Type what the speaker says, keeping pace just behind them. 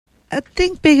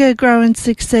Think Bigger, Grow and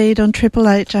Succeed on Triple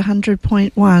H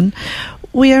 100.1.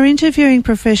 We are interviewing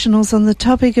professionals on the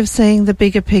topic of seeing the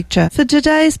bigger picture. For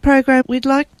today's program, we'd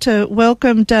like to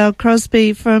welcome Dale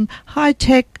Crosby from High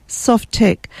Tech Soft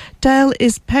Tech. Dale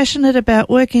is passionate about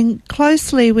working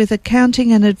closely with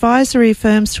accounting and advisory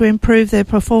firms to improve their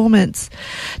performance.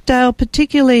 Dale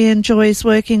particularly enjoys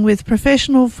working with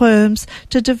professional firms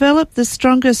to develop the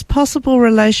strongest possible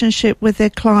relationship with their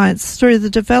clients through the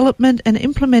development and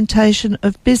implementation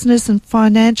of business and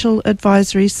financial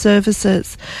advisory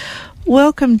services.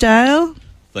 Welcome, Dale.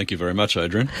 Thank you very much,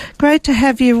 Adrian. Great to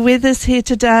have you with us here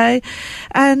today.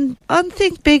 And on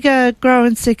Think Bigger, Grow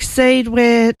and Succeed,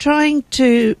 we're trying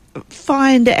to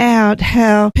find out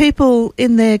how people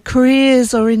in their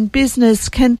careers or in business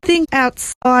can think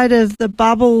outside of the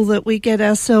bubble that we get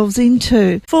ourselves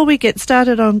into. Before we get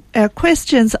started on our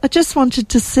questions, I just wanted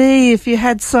to see if you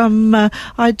had some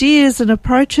ideas and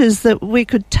approaches that we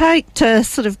could take to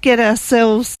sort of get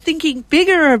ourselves thinking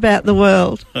bigger about the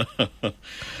world.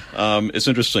 It's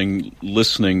interesting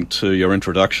listening to your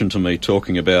introduction to me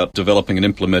talking about developing and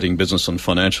implementing business and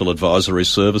financial advisory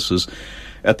services.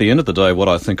 At the end of the day, what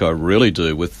I think I really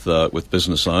do with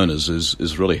business owners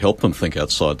is really help them think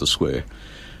outside the square.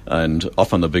 And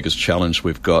often the biggest challenge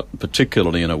we've got,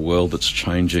 particularly in a world that's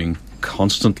changing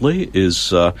constantly,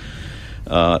 is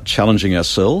challenging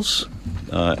ourselves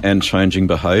and changing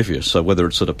behaviour. So whether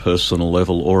it's at a personal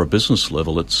level or a business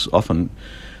level, it's often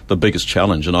the biggest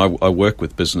challenge. And I work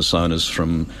with business owners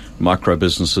from micro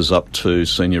businesses up to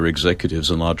senior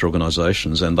executives in large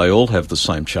organisations, and they all have the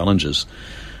same challenges.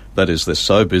 That is, they're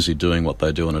so busy doing what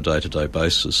they do on a day-to-day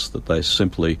basis that they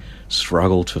simply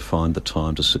struggle to find the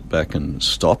time to sit back and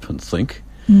stop and think.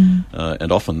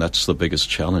 And often that's the biggest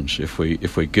challenge. If we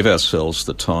give ourselves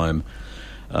the time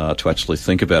to actually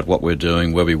think about what we're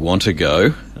doing, where we want to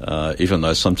go, even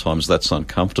though sometimes that's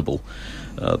uncomfortable,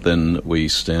 then we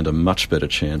stand a much better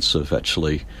chance of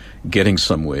actually getting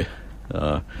somewhere.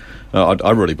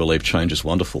 I really believe change is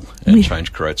wonderful, and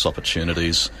change creates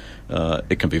opportunities.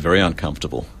 It can be very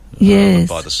uncomfortable. Yes.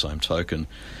 By the same token,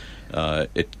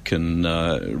 it can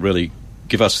really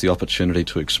give us the opportunity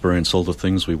to experience all the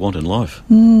things we want in life.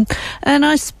 And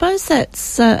I suppose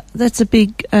that's a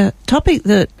big topic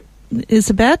that is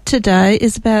about today,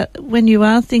 is about when you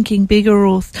are thinking bigger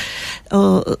or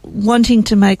wanting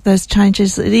to make those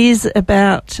changes, it is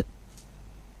about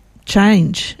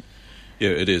change. Yeah,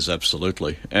 it is,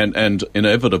 absolutely. And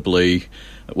inevitably,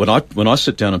 when I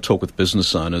sit down and talk with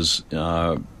business owners,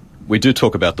 we do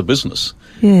talk about the business.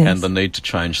 Yes. And the need to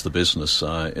change the business.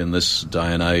 In this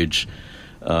day and age,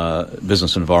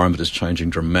 business environment is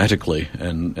changing dramatically,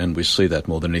 and we see that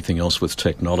more than anything else with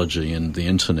technology and the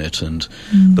internet and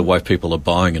the way people are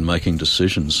buying and making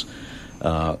decisions.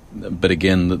 But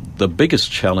again, the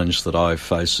biggest challenge that I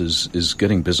face is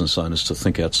getting business owners to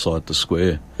think outside the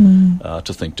square,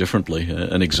 to think differently.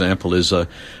 An example is a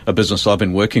business I've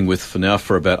been working with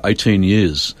for about 18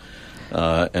 years,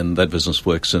 and that business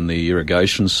works in the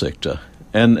irrigation sector.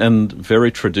 And very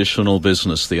traditional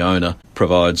business. The owner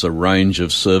provides a range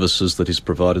of services that he's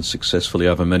provided successfully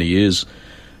over many years.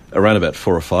 Around about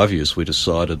 4 or 5 years, we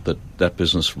decided that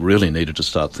business really needed to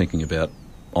start thinking about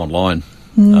online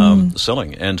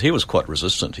selling. And he was quite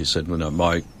resistant. He said,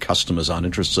 my customers aren't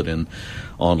interested in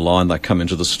online. They come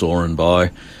into the store and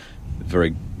buy.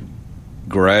 Very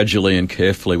gradually and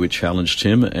carefully we challenged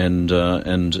him, and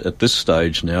at this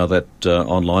stage now that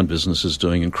online business is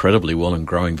doing incredibly well and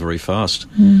growing very fast.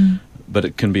 But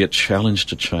it can be a challenge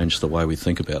to change the way we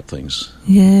think about things.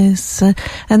 Yes,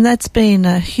 and that's been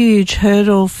a huge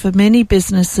hurdle for many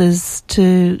businesses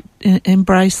to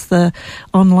embrace the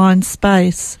online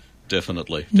space.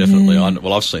 Definitely. Yeah.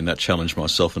 I've seen that challenge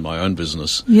myself in my own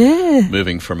business. Yeah.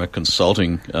 Moving from a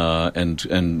consulting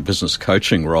and business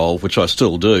coaching role, which I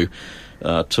still do,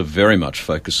 to very much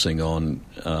focusing on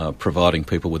providing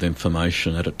people with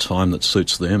information at a time that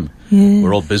suits them. Yes.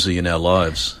 We're all busy in our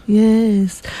lives.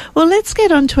 Yes. Well, let's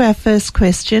get on to our first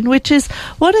question, which is,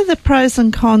 what are the pros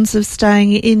and cons of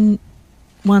staying in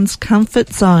one's comfort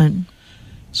zone?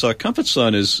 So a comfort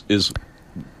zone is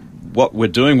what we're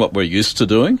doing, what we're used to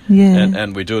doing,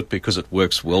 and we do it because it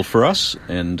works well for us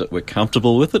and we're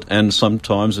comfortable with it, and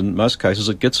sometimes, in most cases,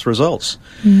 it gets results.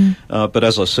 But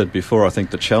as I said before, I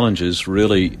think the challenge is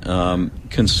really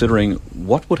considering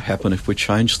what would happen if we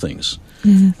change things.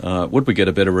 Would we get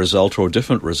a better result or a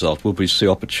different result? Would we see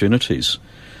opportunities?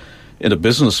 In a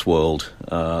business world,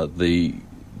 the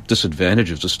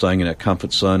disadvantages of staying in our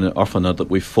comfort zone often are that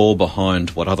we fall behind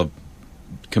what other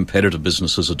competitive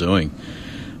businesses are doing.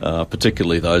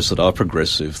 Particularly those that are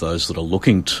progressive, those that are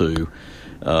looking to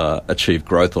achieve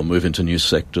growth or move into new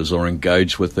sectors or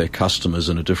engage with their customers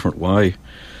in a different way.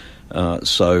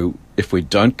 So if we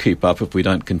don't keep up, if we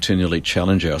don't continually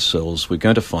challenge ourselves, we're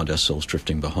going to find ourselves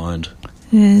drifting behind.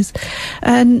 Yes,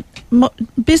 and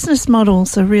business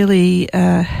models are really,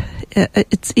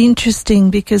 it's interesting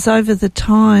because over the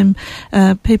time,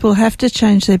 people have to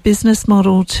change their business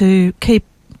model to keep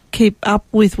up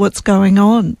with what's going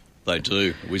on. They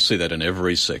do. We see that in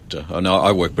every sector. I know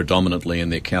I work predominantly in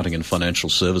the accounting and financial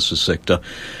services sector,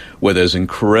 where there's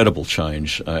incredible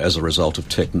change as a result of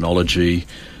technology,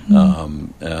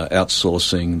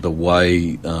 outsourcing, the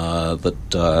way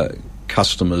that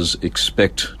customers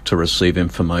expect to receive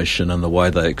information and the way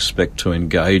they expect to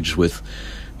engage with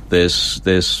their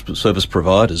service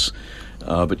providers.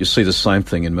 But you see the same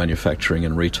thing in manufacturing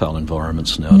and retail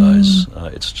environments nowadays.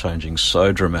 It's changing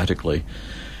so dramatically.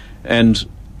 And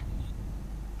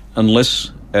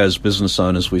unless, as business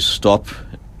owners, we stop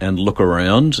and look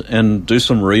around and do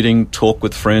some reading, talk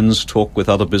with friends, talk with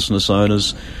other business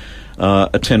owners,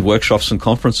 attend workshops and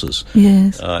conferences.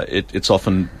 Yes. It's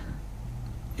often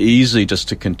easy just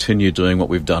to continue doing what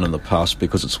we've done in the past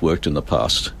because it's worked in the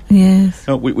past. Yes.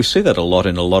 We see that a lot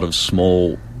in a lot of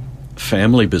small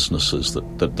family businesses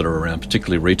that are around,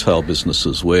 particularly retail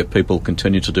businesses, where people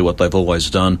continue to do what they've always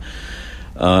done.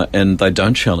 And they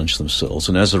don't challenge themselves,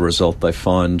 and as a result they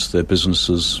find their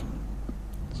businesses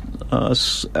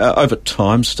over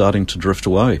time starting to drift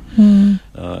away.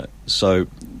 So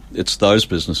it's those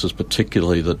businesses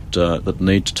particularly that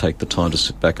need to take the time to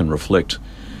sit back and reflect.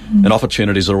 And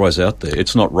opportunities are always out there.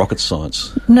 It's not rocket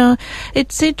science. No,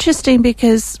 it's interesting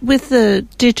because with the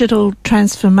digital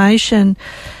transformation,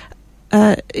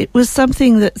 it was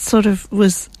something that sort of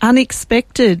was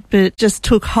unexpected, but just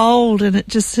took hold, and it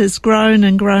just has grown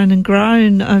and grown and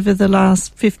grown over the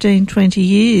last 15, 20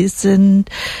 years. And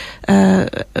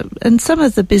some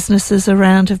of the businesses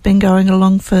around have been going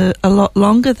along for a lot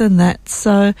longer than that.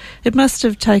 So it must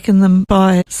have taken them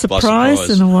by surprise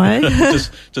in a way.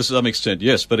 to some extent,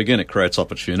 yes. But again, it creates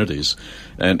opportunities.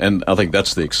 And I think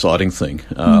that's the exciting thing.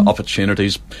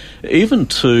 Opportunities, even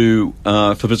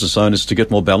for business owners to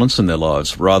get more balance in their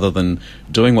lives rather than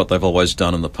doing what they've always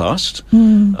done in the past,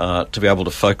 to be able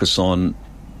to focus on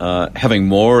having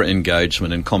more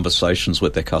engagement in conversations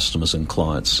with their customers and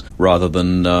clients rather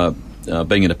than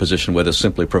being in a position where they're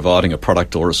simply providing a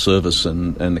product or a service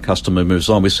and the customer moves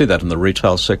on. We see that in the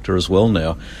retail sector as well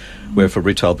now, where for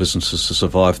retail businesses to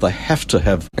survive, they have to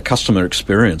have a customer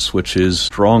experience which is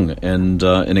strong and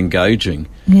engaging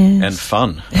and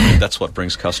fun. That's what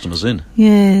brings customers in.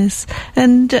 Yes,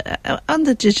 and on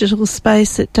the digital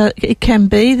space, it can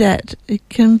be that. It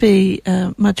can be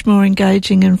much more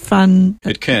engaging and fun.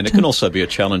 It can. It can also be a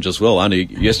challenge as well. Only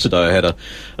yesterday I had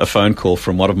a phone call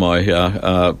from one of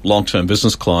my long-term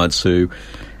business clients who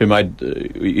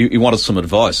he wanted some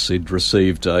advice. He'd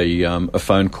received a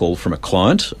phone call from a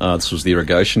client. This was the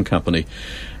irrigation company.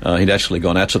 He'd actually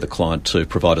gone out to the client to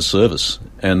provide a service,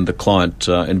 and the client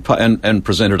and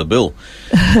presented a bill.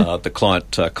 The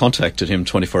client contacted him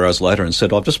 24 hours later and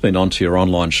said, "I've just been onto your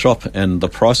online shop, and the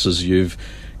prices you've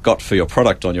got for your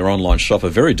product on your online shop are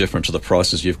very different to the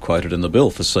prices you've quoted in the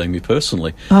bill for seeing me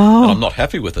personally. And I'm not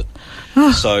happy with it."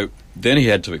 So then he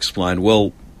had to explain,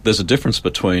 well, there's a difference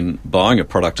between buying a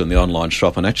product in the online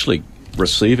shop and actually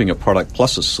receiving a product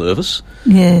plus a service.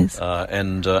 Yes.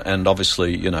 And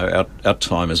obviously, our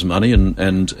time is money, and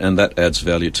that adds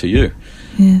value to you.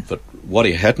 Yes. But what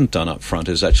he hadn't done up front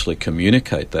is actually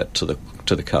communicate that to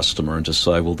the customer and to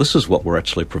say, well, this is what we're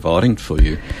actually providing for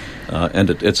you, and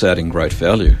it's adding great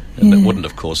value. And that wouldn't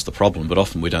have caused the problem, but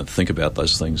often we don't think about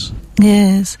those things.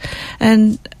 Yes,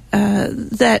 and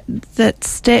that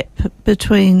step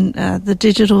between the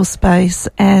digital space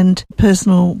and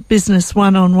personal business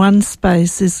one-on-one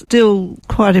space is still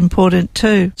quite important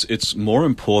too. It's more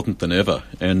important than ever,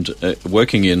 and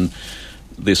working in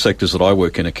the sectors that I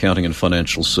work in, accounting and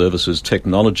financial services,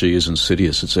 technology is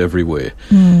insidious. It's everywhere.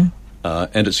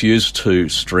 And it's used to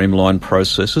streamline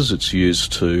processes. It's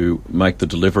used to make the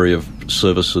delivery of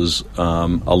services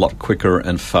a lot quicker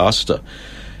and faster.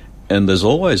 And there's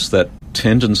always that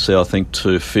tendency, I think,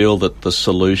 to feel that the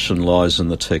solution lies in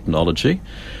the technology.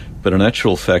 But in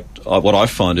actual fact, what I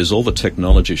find is all the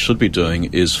technology should be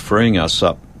doing is freeing us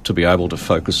up to be able to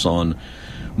focus on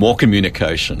more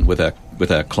communication with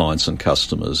our clients and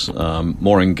customers,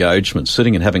 more engagement,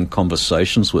 sitting and having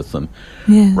conversations with them,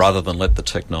 rather than let the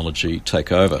technology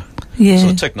take over. So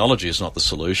the technology is not the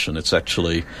solution. It's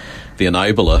actually the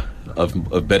enabler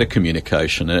of better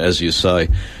communication. And as you say,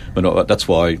 that's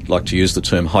why I like to use the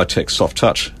term high-tech,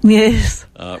 soft-touch. Yes.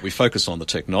 We focus on the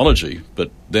technology,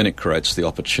 but then it creates the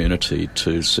opportunity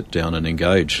to sit down and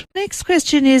engage. Next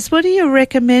question is, what are your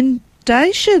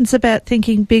recommendations about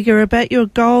thinking bigger, about your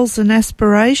goals and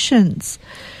aspirations?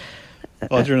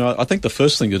 Well, I think the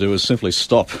first thing to do is simply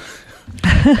stop.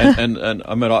 and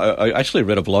I mean, I actually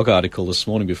read a blog article this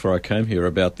morning before I came here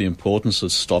about the importance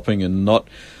of stopping and not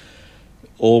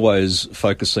always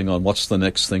focusing on what's the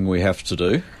next thing we have to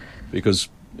do, because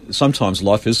sometimes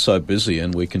life is so busy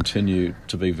and we continue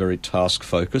to be very task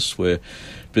focused. We're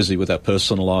busy with our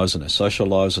personal lives and our social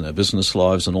lives and our business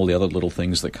lives and all the other little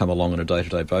things that come along on a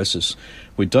day-to-day basis.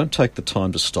 We don't take the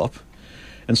time to stop.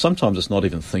 And sometimes it's not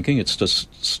even thinking, it's just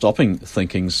stopping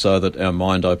thinking so that our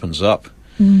mind opens up.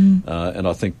 And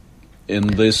I think in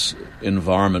this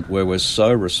environment where we're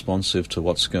so responsive to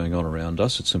what's going on around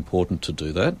us, it's important to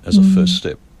do that as a first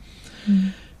step.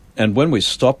 And when we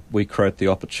stop, we create the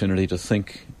opportunity to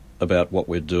think about what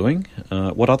we're doing,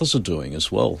 what others are doing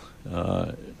as well.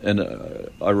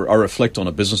 I reflect on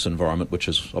a business environment, which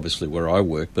is obviously where I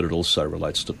work, but it also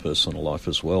relates to personal life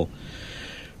as well.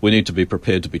 We need to be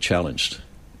prepared to be challenged.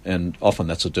 And often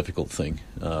that's a difficult thing.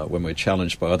 When we're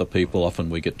challenged by other people, often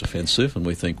we get defensive and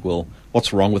we think, well,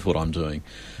 what's wrong with what I'm doing?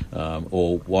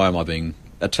 Or why am I being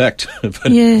attacked? But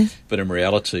in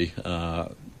reality, I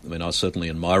mean, I certainly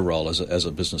in my role as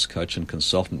a business coach and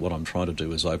consultant, what I'm trying to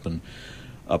do is open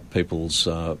up people's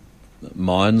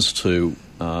minds to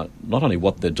not only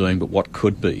what they're doing, but what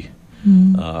could be,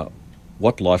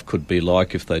 what life could be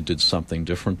like if they did something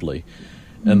differently,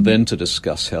 and then to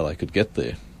discuss how they could get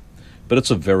there. But it's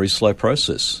a very slow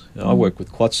process. I work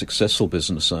with quite successful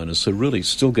business owners who really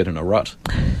still get in a rut.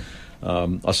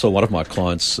 I saw one of my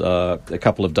clients a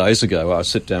couple of days ago. I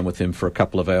sit down with him for a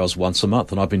couple of hours once a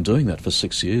month, and I've been doing that for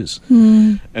 6 years.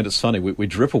 And it's funny, we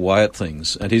drip away at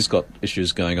things, and he's got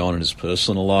issues going on in his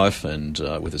personal life and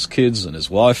with his kids and his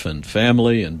wife and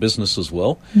family and business as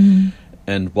well.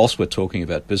 And whilst we're talking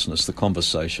about business, the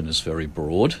conversation is very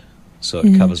broad, so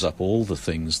it covers up all the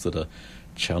things that are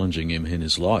challenging him in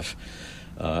his life.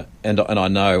 And I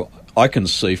know, I can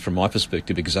see from my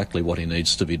perspective exactly what he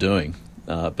needs to be doing.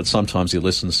 But sometimes he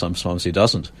listens, sometimes he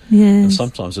doesn't. And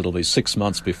sometimes it'll be 6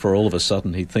 months before all of a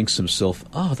sudden he thinks himself,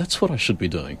 oh, that's what I should be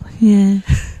doing.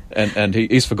 And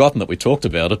he's forgotten that we talked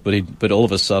about it, but all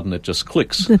of a sudden it just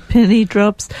clicks. The penny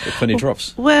drops. The penny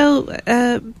drops. Well,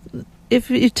 if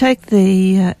you take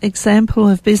the example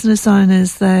of business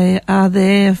owners, they are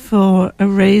there for a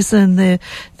reason.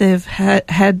 They've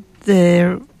had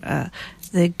their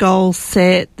goals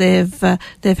set. They've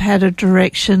had a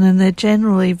direction, and they're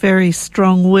generally very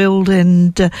strong-willed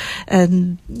and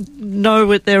know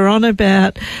what they're on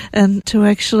about. And to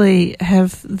actually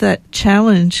have that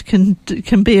challenge can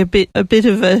be a bit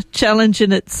of a challenge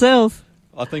in itself.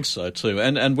 I think so too.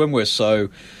 And when we're so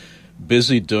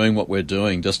busy doing what we're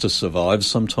doing just to survive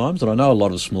sometimes, and I know a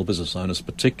lot of small business owners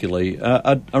particularly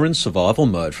are in survival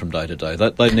mode from day to day.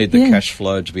 They need the cash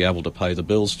flow to be able to pay the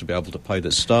bills, to be able to pay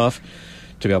their staff,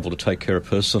 to be able to take care of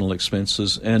personal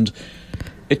expenses, and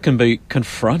it can be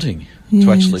confronting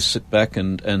to actually sit back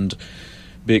and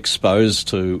be exposed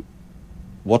to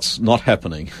what's not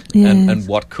happening and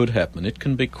what could happen. It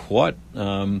can be quite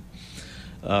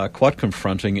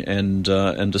confronting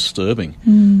and disturbing.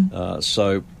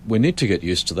 So we need to get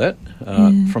used to that.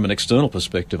 From an external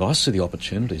perspective, I see the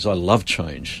opportunities. I love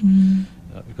change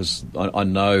because I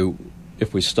know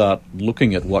if we start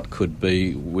looking at what could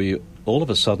be, we all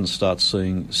of a sudden start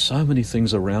seeing so many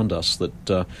things around us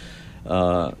that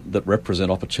represent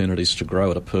opportunities to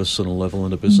grow at a personal level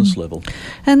and a business level.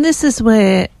 And this is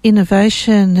where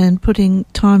innovation and putting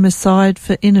time aside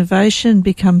for innovation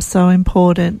becomes so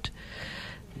important.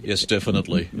 Yes,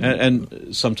 definitely.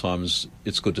 And sometimes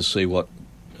it's good to see what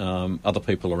other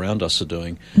people around us are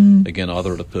doing, again,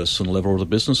 either at a personal level or at a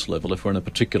business level. If we're in a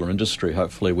particular industry,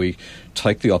 hopefully we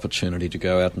take the opportunity to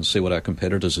go out and see what our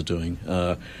competitors are doing.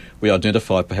 We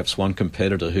identify perhaps one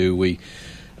competitor who we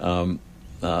can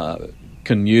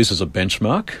use as a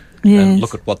benchmark and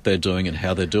look at what they're doing and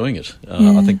how they're doing it.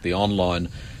 I think the online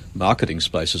marketing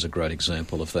space is a great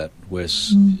example of that, where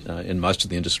in most of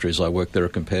the industries I work, there are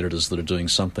competitors that are doing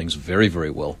some things very,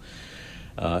 very well,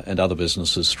 and other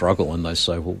businesses struggle, and they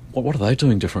say, well, what are they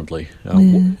doing differently?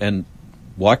 And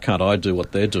why can't I do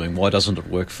what they're doing? Why doesn't it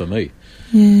work for me?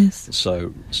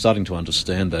 So starting to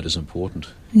understand that is important.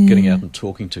 Getting out and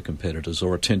talking to competitors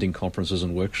or attending conferences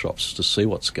and workshops to see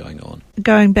what's going on.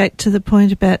 Going back to the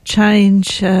point about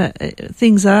change,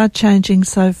 things are changing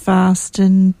so fast,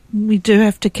 and we do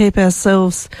have to keep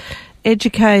ourselves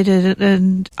educated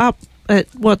and up at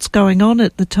what's going on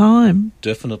at the time.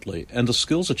 Definitely. And the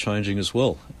skills are changing as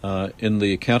well. In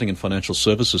the accounting and financial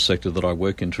services sector that I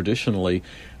work in traditionally,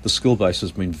 the skill base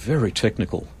has been very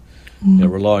technical,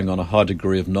 relying on a high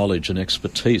degree of knowledge and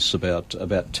expertise about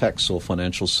tax or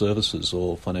financial services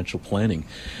or financial planning.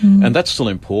 And that's still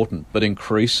important, but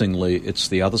increasingly it's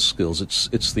the other skills.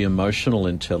 It's the emotional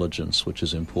intelligence which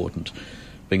is important,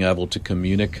 being able to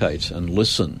communicate and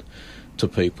listen to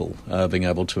people, being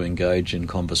able to engage in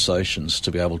conversations,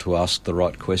 to be able to ask the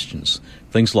right questions.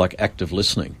 Things like active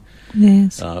listening,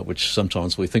 yes, which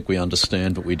sometimes we think we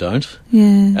understand but we don't. Yeah.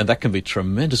 And that can be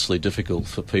tremendously difficult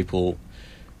for people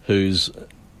whose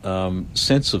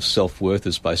sense of self-worth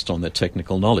is based on their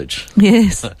technical knowledge.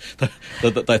 Yes.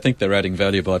 They think they're adding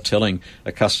value by telling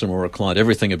a customer or a client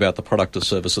everything about the product or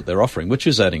service that they're offering, which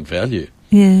is adding value.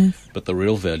 Yes. But the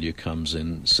real value comes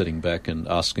in sitting back and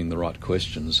asking the right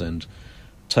questions and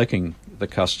taking the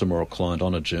customer or client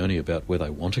on a journey about where they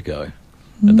want to go.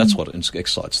 And that's what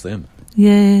excites them.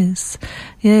 Yes.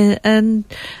 Yeah, and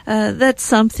that's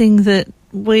something that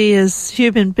we as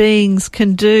human beings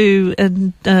can do,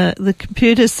 and the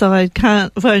computer side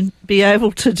won't be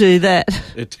able to do that.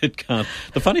 It can't.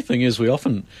 The funny thing is, we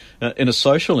often, in a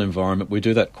social environment, we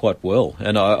do that quite well.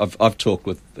 And I've talked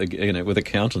with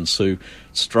accountants who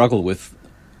struggle with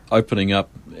opening up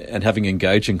and having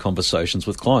engaging conversations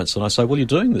with clients. And I say, well, you're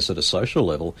doing this at a social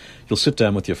level. You'll sit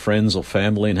down with your friends or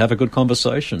family and have a good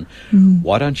conversation.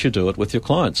 Why don't you do it with your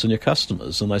clients and your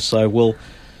customers? And they say, well,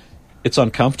 it's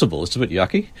uncomfortable. It's a bit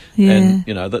yucky. Yeah.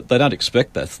 And, they don't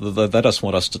expect that. They just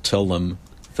want us to tell them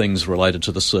things related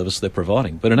to the service they're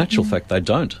providing. But in actual fact, they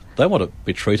don't. They want to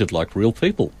be treated like real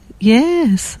people.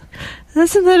 Yes.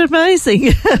 Isn't that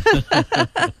amazing?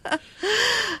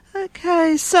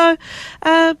 Okay, so,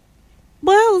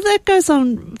 well, that goes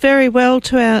on very well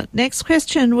to our next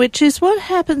question, which is what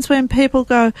happens when people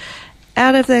go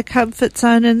out of their comfort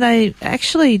zone and they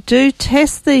actually do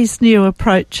test these new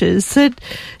approaches? It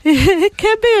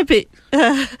can be a bit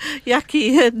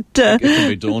yucky and... it can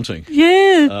be daunting.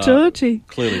 Yeah, daunting.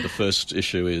 Clearly the first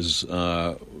issue is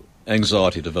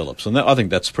anxiety develops, and I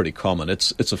think that's pretty common.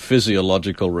 It's a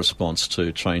physiological response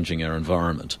to changing our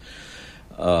environment.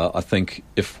 I think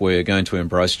if we're going to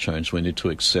embrace change, we need to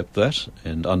accept that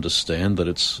and understand that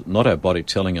it's not our body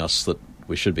telling us that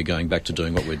we should be going back to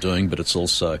doing what we're doing, but it's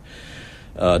also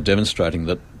demonstrating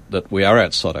that we are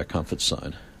outside our comfort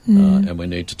zone, and we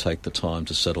need to take the time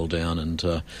to settle down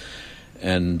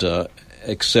and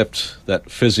accept that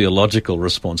physiological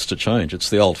response to change. It's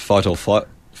the old fight or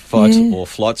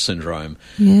flight syndrome,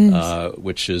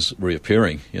 which is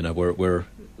reappearing.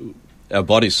 Our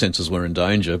body senses we're in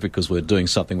danger because we're doing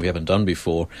something we haven't done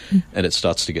before, and it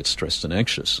starts to get stressed and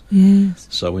anxious. Yes.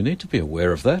 So we need to be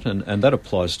aware of that, and that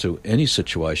applies to any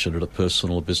situation at a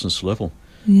personal or business level.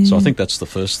 Yeah. So I think that's the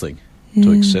first thing,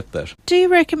 to accept that. Do you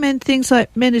recommend things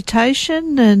like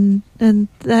meditation and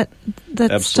that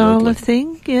style of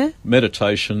thing? Yeah.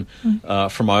 Meditation,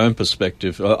 from my own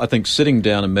perspective, I think sitting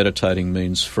down and meditating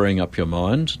means freeing up your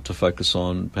mind to focus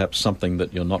on perhaps something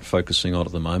that you're not focusing on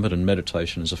at the moment, and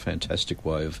meditation is a fantastic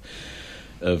way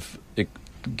of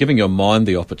giving your mind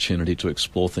the opportunity to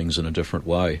explore things in a different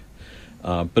way.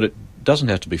 But it doesn't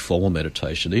have to be formal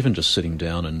meditation. Even just sitting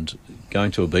down and going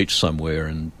to a beach somewhere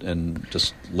and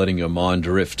just letting your mind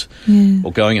drift,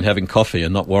 or going and having coffee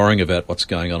and not worrying about what's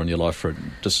going on in your life, or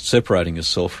just separating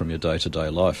yourself from your day-to-day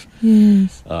life.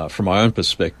 Yes. From my own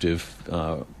perspective,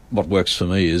 what works for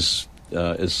me is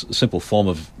a simple form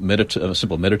of a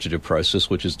simple meditative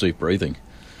process, which is deep breathing.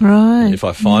 Right. If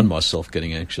I find myself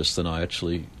getting anxious, then I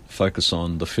actually focus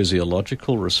on the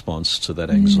physiological response to that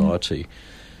anxiety,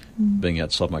 being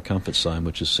outside my comfort zone,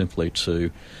 which is simply to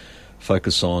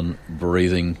focus on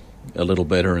breathing a little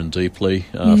better and deeply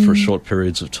for short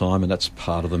periods of time, and that's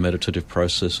part of the meditative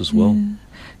process as well.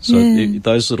 So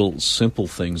those little simple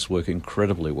things work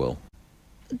incredibly well.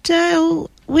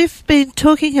 Dale, we've been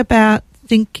talking about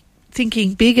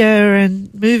thinking bigger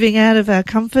and moving out of our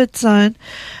comfort zone,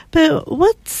 but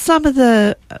what's some of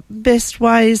the best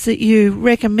ways that you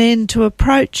recommend to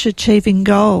approach achieving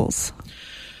goals?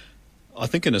 I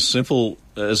think in a simple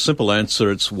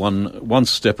answer, it's one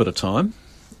step at a time.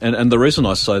 And the reason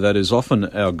I say that is often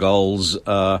our goals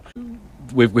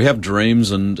we have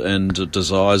dreams and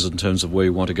desires in terms of where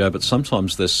we want to go, but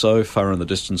sometimes they're so far in the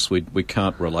distance we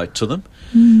can't relate to them.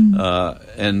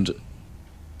 And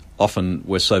often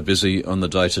we're so busy in the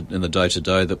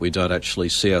day-to-day that we don't actually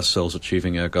see ourselves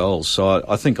achieving our goals. So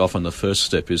I think often the first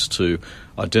step is to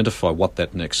identify what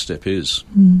that next step is.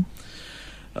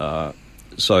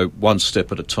 So one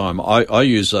step at a time. I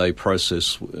use a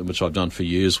process which I've done for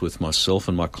years with myself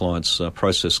and my clients, a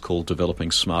process called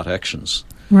developing SMART actions.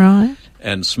 Right.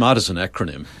 And SMART is an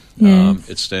acronym. Yes.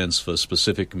 It stands for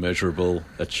specific, measurable,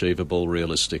 achievable,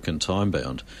 realistic and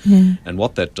time-bound. Yeah. And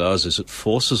what that does is it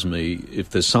forces me,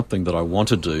 if there's something that I want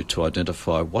to do, to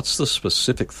identify what's the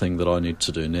specific thing that I need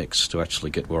to do next to actually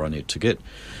get where I need to get.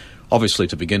 Obviously,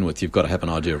 to begin with, you've got to have an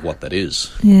idea of what that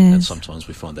is. Yes. And sometimes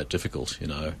we find that difficult,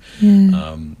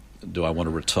 Yeah. Do I want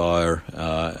to retire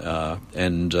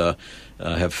and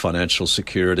have financial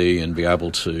security and be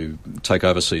able to take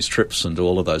overseas trips and do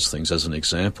all of those things as an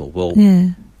example? Well,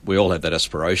 we all have that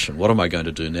aspiration. What am I going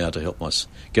to do now to help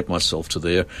get myself to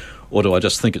there? Or do I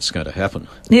just think it's going to happen?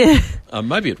 Yeah.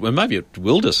 Maybe it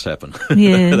will just happen.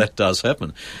 Yeah. That does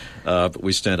happen. But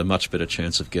we stand a much better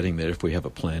chance of getting there if we have a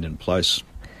plan in place.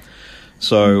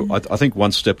 So I think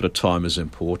one step at a time is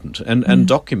important, and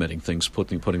documenting things,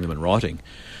 putting them in writing.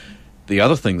 The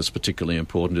other thing that's particularly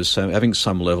important is having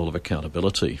some level of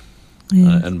accountability.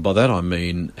 Yes. And by that I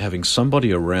mean having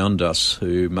somebody around us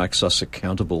who makes us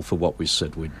accountable for what we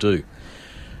said we'd do.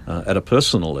 At a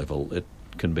personal level, it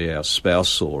can be our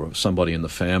spouse or somebody in the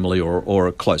family or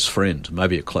a close friend.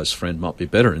 Maybe a close friend might be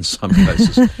better in some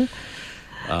cases.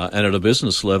 And at a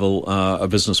business level, a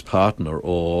business partner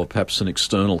or perhaps an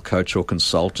external coach or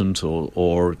consultant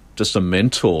or just a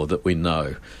mentor that we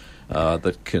know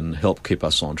that can help keep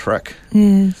us on track.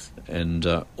 Yes. And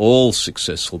all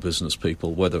successful business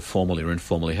people, whether formally or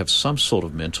informally, have some sort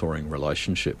of mentoring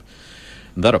relationship.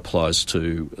 And that applies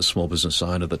to a small business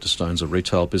owner that just owns a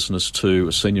retail business to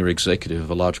a senior executive of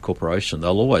a large corporation.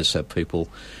 They'll always have people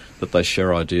that they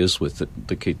share ideas with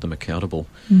that keep them accountable.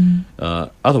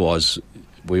 Otherwise,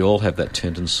 we all have that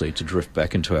tendency to drift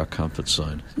back into our comfort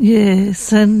zone.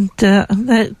 Yes, and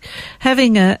that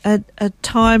having a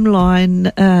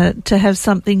timeline to have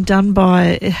something done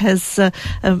by has a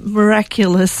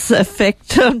miraculous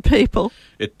effect on people.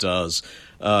 It does.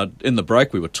 In the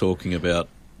break, we were talking about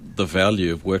the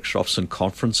value of workshops and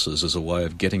conferences as a way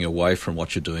of getting away from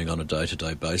what you're doing on a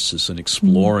day-to-day basis and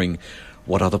exploring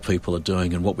what other people are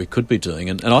doing and what we could be doing.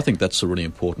 And I think that's a really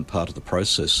important part of the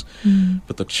process.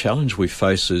 But the challenge we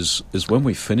face is when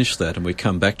we finish that and we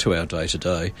come back to our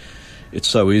day-to-day, it's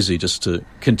so easy just to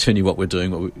continue what we're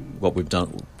doing, what we've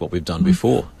done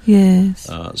before. Yes.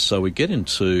 So we get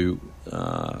into,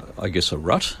 I guess, a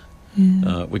rut.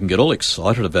 Yeah. We can get all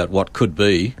excited about what could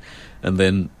be, and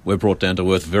then we're brought down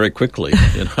to earth very quickly,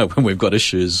 when we've got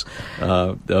issues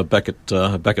back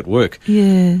at work.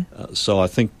 Yeah. So I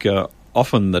think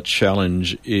often the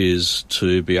challenge is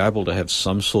to be able to have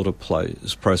some sort of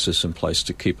process in place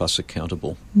to keep us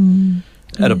accountable.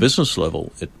 At a business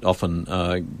level, it often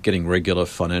getting regular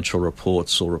financial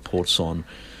reports or reports on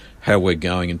how we're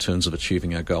going in terms of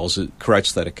achieving our goals, it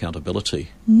creates that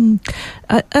accountability.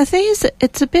 I think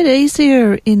it's a bit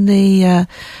easier in the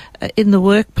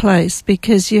workplace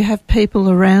because you have people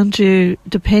around you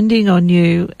depending on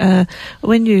you.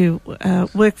 When you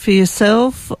work for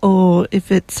yourself, or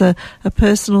if it's a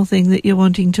personal thing that you're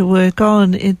wanting to work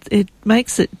on, it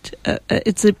makes it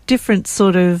it's a different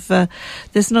sort of.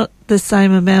 There's not the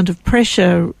same amount of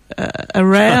pressure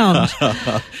around.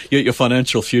 Your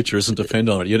financial future isn't dependent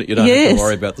on it. You don't have to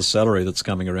worry about the salary that's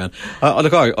coming around.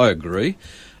 Look, I agree.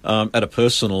 At a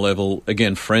personal level,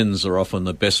 again, friends are often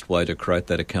the best way to create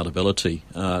that accountability.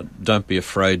 Don't be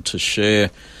afraid to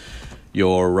share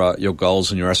your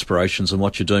goals and your aspirations and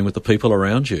what you're doing with the people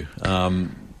around you.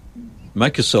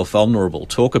 Make yourself vulnerable.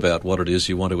 Talk about what it is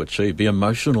you want to achieve. Be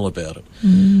emotional about it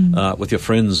with your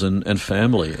friends and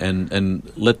family,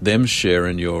 and let them share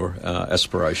in your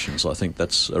aspirations. I think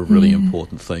that's a really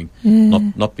important thing.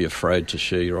 Not be afraid to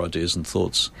share your ideas and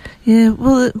thoughts. Yeah,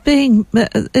 well,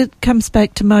 it comes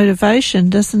back to motivation,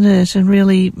 doesn't it? And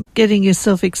really getting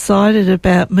yourself excited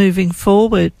about moving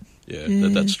forward. Yeah.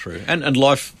 That's true. And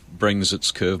life brings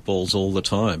its curveballs all the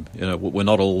time. We're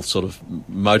not all sort of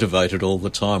motivated all the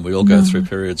time. We all go through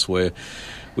periods where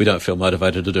we don't feel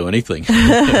motivated to do anything,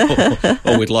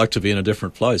 or we'd like to be in a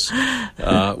different place.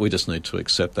 We just need to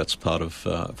accept that's part of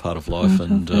life,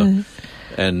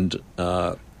 and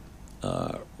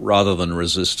rather than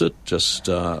resist it, just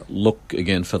look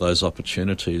again for those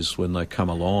opportunities when they come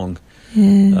along.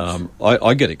 Yes.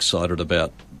 I get excited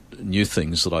about new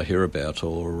things that I hear about,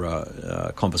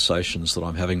 or conversations that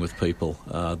I'm having with people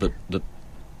that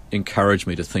encourage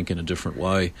me to think in a different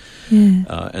way.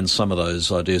 And some of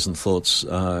those ideas and thoughts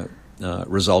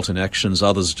result in actions.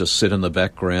 Others just sit in the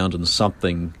background, and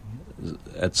something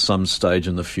at some stage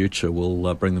in the future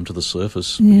will bring them to the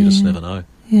surface. You just never know.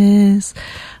 Yes.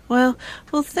 Well,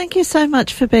 thank you so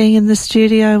much for being in the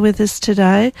studio with us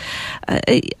today.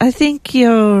 I think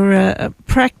your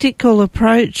practical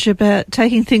approach about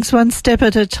taking things one step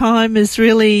at a time is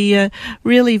really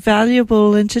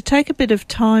valuable, and to take a bit of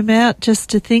time out just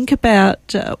to think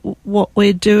about what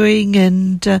we're doing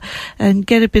and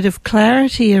get a bit of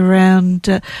clarity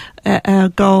around our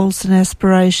goals and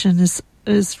aspirations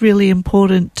is really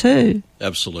important too.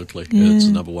 Absolutely. Yeah. It's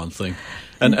the number one thing.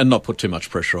 And not put too much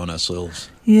pressure on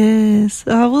ourselves. Yes.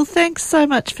 Oh, well, thanks so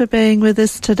much for being with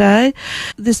us today.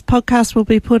 This podcast will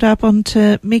be put up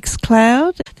onto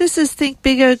Mixcloud. This is Think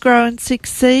Bigger, Grow and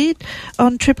Succeed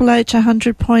on Triple H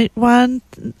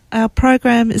 100.1. Our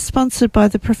program is sponsored by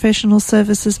the Professional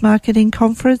Services Marketing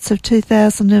Conference of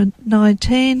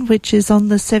 2019, which is on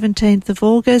the 17th of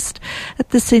August at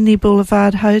the Sydney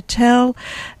Boulevard Hotel.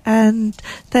 And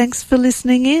thanks for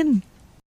listening in.